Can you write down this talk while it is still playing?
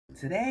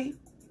Today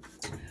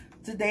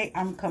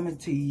I'm coming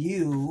to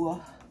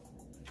you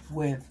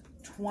with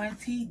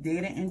 20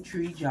 data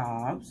entry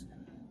jobs,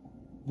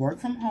 work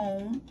from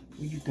home,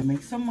 where you can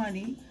make some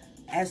money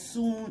as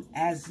soon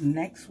as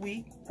next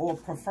week, or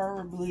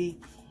preferably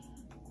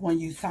when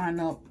you sign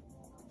up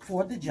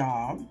for the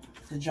job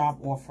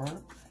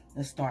offer,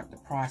 and start the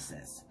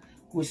process.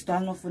 We're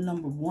starting off with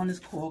number one. Is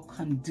called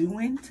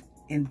Conduent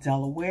in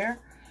Delaware.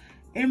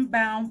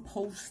 Inbound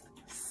post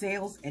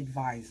sales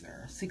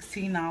advisor,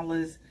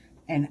 $16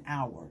 an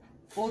hour.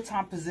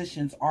 Full-time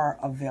positions are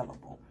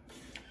available.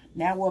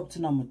 Now we're up to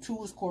number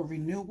two. Is called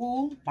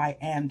Renewal by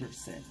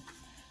Anderson.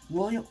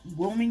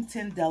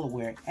 Wilmington,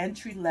 Delaware.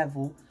 Entry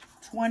level,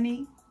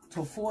 $20 to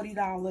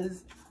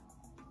 $40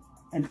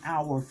 an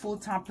hour.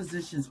 Full-time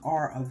positions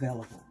are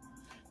available.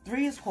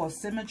 Three is called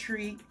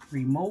Symmetry,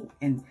 remote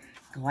in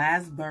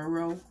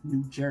Glassboro,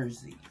 New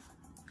Jersey.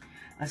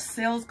 A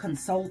sales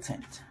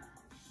consultant.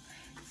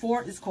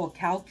 Four is called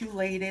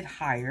Calculated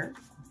Hire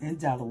in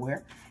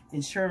Delaware.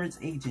 Insurance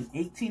agent,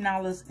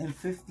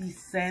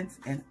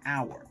 $18.50 an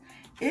hour.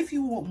 If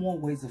you want more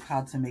ways of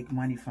how to make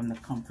money from the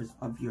comfort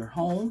of your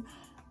home,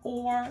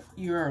 or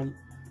you're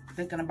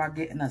thinking about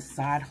getting a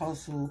side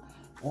hustle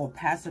or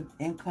passive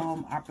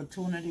income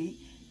opportunity,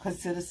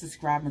 consider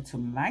subscribing to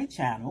my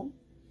channel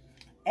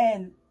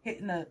and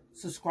hitting the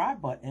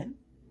subscribe button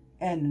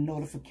and the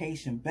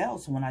notification bell,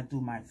 so when I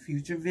do my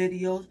future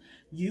videos,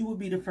 you will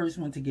be the first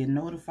one to get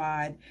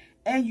notified.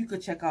 And you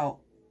could check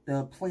out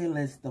the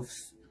playlist of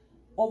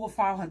over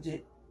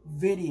 500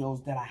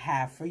 videos that I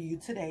have for you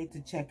today to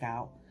check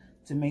out,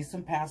 to make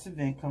some passive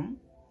income,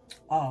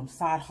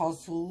 side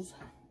hustles,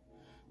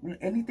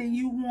 anything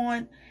you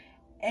want,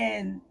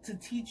 and to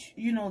teach,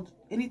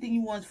 anything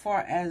you want as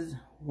far as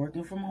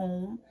working from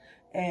home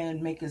and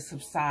making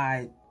some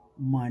side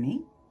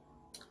money.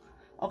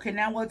 Okay,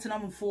 now we're to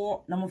number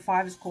four. Number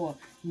five is called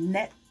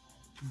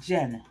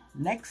NextGen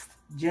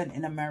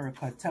in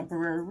America.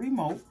 Temporary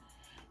remote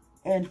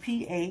and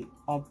PA,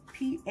 a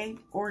PA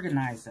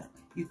organizer.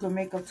 You can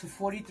make up to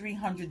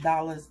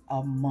 $4,300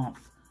 a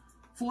month.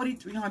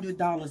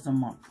 $4,300 a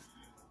month.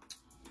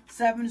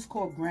 Seven is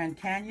called Grand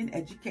Canyon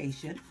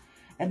Education,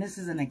 and this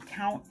is an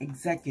account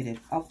executive,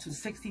 up to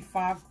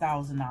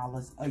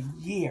 $65,000 a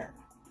year.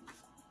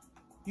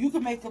 You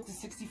can make up to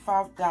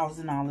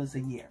 $65,000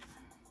 a year.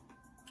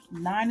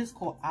 Nine is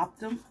called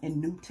OPTUM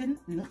in Newton,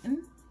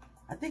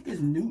 I think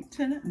it's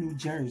Newton, New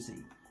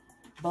Jersey.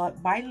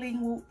 But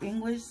bilingual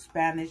English,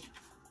 Spanish,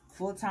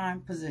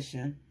 full-time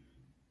position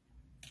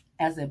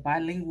as a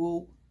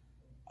bilingual,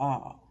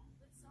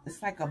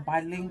 it's like a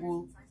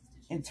bilingual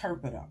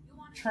interpreter,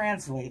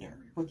 translator,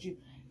 but you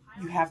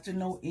have to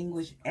know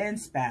English and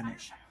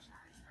Spanish.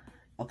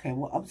 Okay,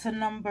 well, up to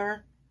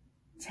number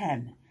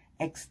 10,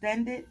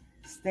 extended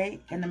stay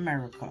in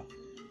America,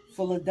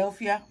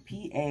 Philadelphia,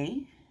 PA.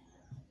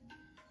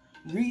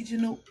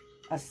 Regional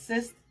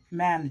Assist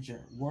Manager,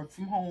 work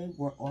from home,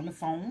 work on the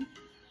phone.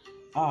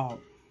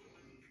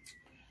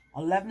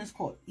 11 is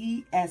called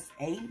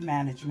ESA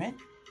Management,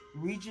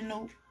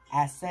 Regional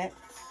Asset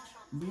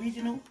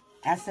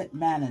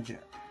Manager.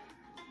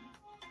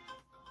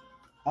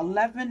 12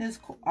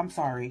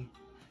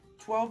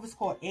 is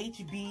called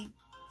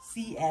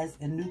HBSC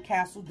in New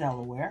Castle,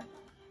 Delaware.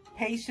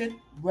 Patient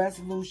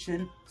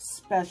Resolution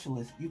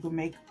Specialist. You can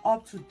make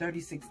up to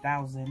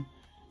 $36.4,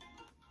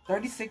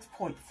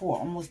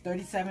 almost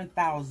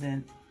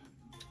 $37,000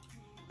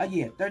 a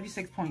year,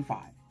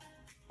 36.5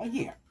 a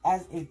year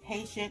as a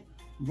patient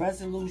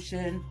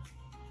resolution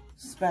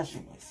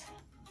specialist.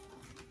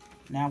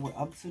 Now we're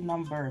up to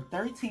number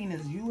 13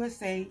 is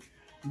USA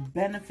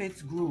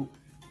Benefits Group.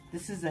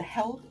 This is a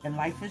health and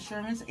life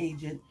insurance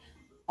agent,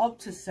 up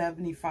to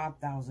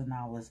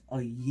 $75,000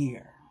 a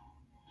year.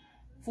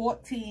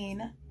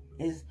 14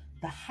 is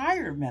the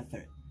Hire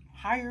Method,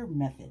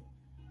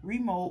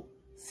 remote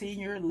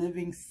senior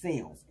living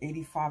sales,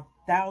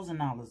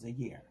 $85,000 a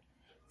year.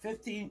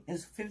 15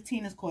 is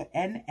called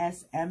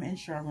NSM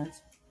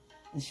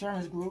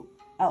Insurance Group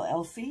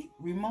LLC,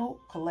 remote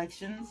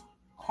collections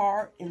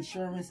car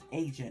insurance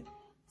agent.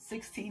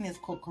 16 is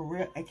called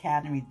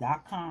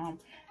careeracademy.com,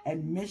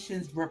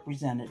 admissions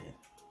representative,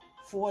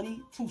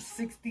 $40,000 to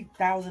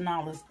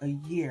 $60,000 a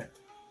year.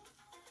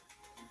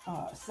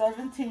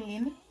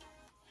 17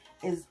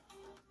 is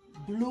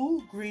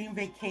Blue Green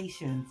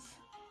Vacations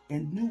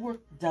in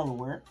Newark,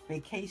 Delaware,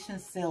 vacation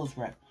sales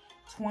rep,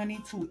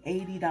 $20 to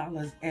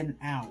 $80 an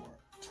hour.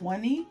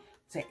 $20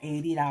 to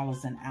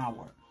 $80 an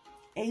hour.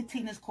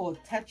 18 is called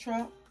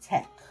Tetra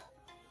Tech,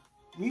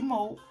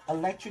 remote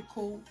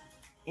electrical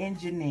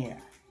engineer.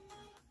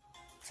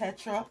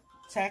 Tetra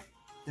Tech,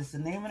 that's the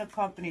name of the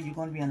company. You're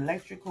going to be an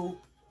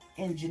electrical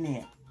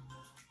engineer,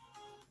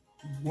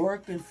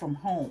 working from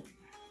home,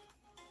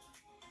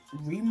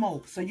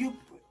 remote. So you,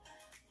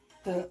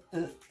 the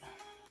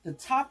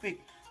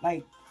topic,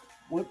 like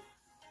what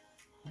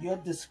your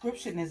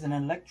description is, an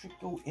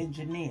electrical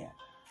engineer,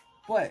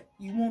 but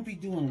you won't be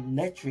doing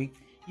electric.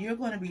 You're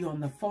going to be on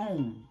the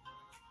phone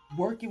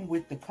working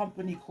with the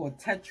company called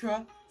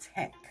Tetra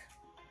Tech.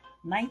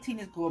 19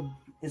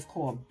 is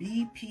called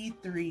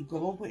BP3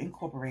 Global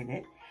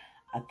Incorporated,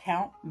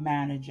 Account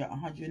Manager,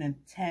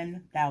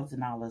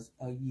 $110,000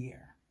 a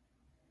year.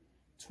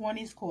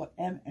 20 is called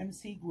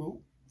MMC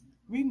Group,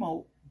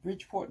 Remote,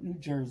 Bridgeport, New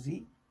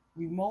Jersey,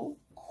 Remote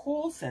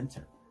Call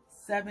Center,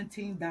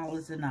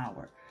 $17 an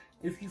hour.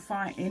 If you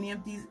find any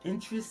of these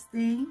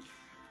interesting,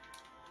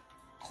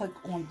 click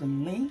on the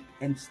link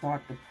and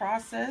start the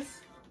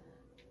process.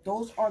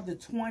 Those are the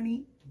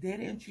 20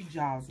 data entry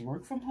jobs,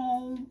 work from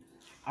home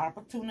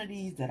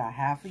opportunities that I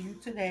have for you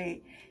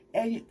today.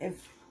 And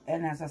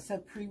as I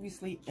said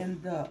previously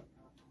in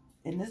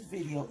this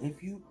video,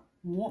 if you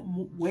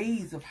want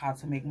ways of how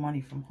to make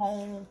money from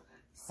home,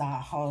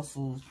 side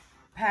hustles,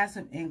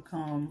 passive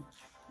income,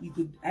 you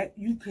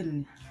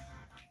can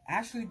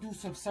actually do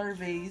some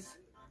surveys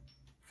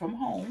from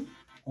home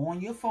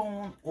on your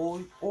phone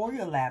or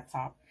your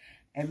laptop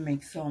and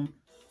make some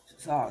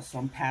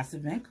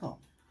passive income.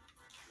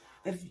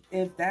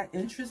 If that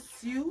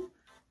interests you,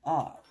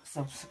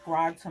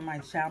 subscribe to my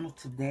channel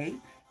today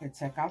and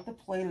check out the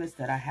playlist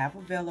that I have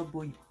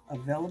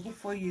available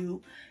for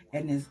you.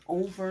 And there's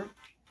over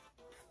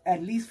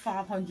at least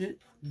 500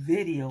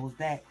 videos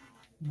that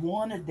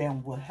one of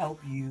them will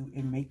help you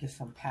in making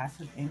some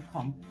passive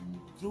income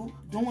through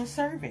doing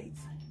surveys,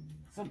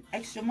 some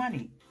extra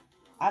money.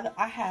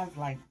 I have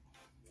like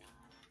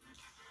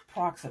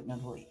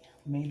approximately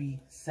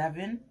maybe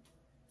 7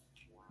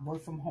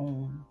 work from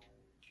home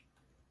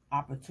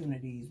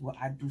opportunities where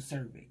I do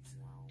surveys,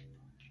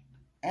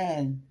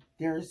 and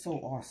they're so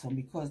awesome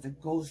because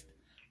it goes,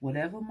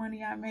 whatever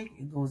money I make,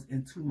 it goes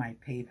into my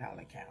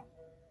PayPal account.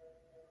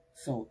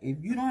 So if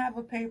you don't have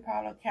a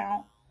PayPal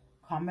account,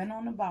 comment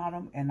on the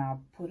bottom and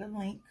I'll put a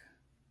link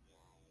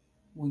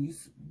when you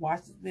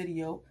watch this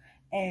video.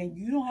 And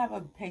you don't have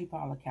a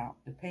PayPal account,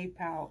 the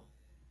PayPal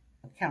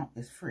account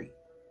is free,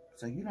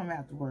 so you don't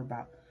have to worry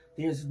about,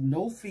 there's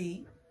no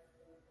fee.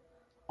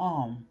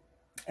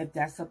 If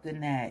that's something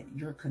that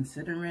you're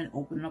considering,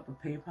 opening up a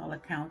PayPal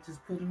account,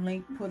 just put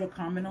a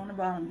comment on the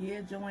bottom.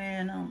 Yeah,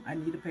 Joanne, I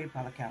need a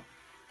PayPal account.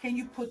 Can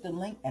you put the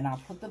link? And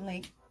I'll put the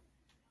link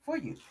for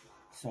you.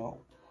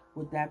 So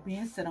with that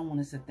being said, I want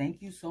to say thank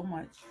you so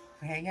much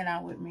for hanging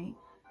out with me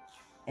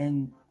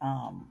and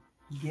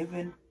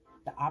giving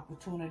the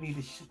opportunity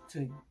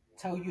to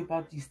tell you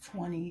about these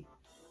 20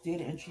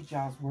 data entry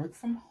jobs, work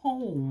from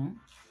home,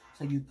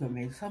 so you can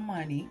make some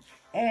money.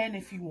 And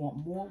if you want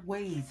more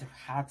ways of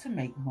how to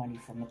make money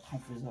from the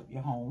comforts of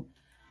your home,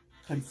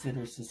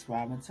 consider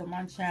subscribing to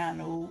my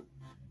channel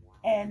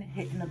and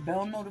hitting the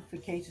bell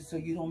notification so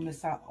you don't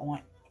miss out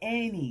on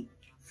any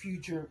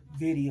future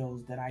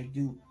videos that I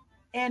do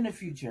in the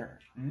future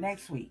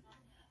next week.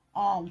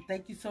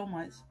 Thank you so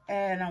much,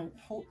 and I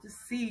hope to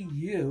see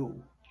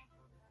you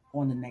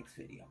on the next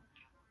video.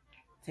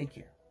 Take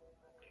care.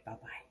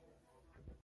 Bye-bye.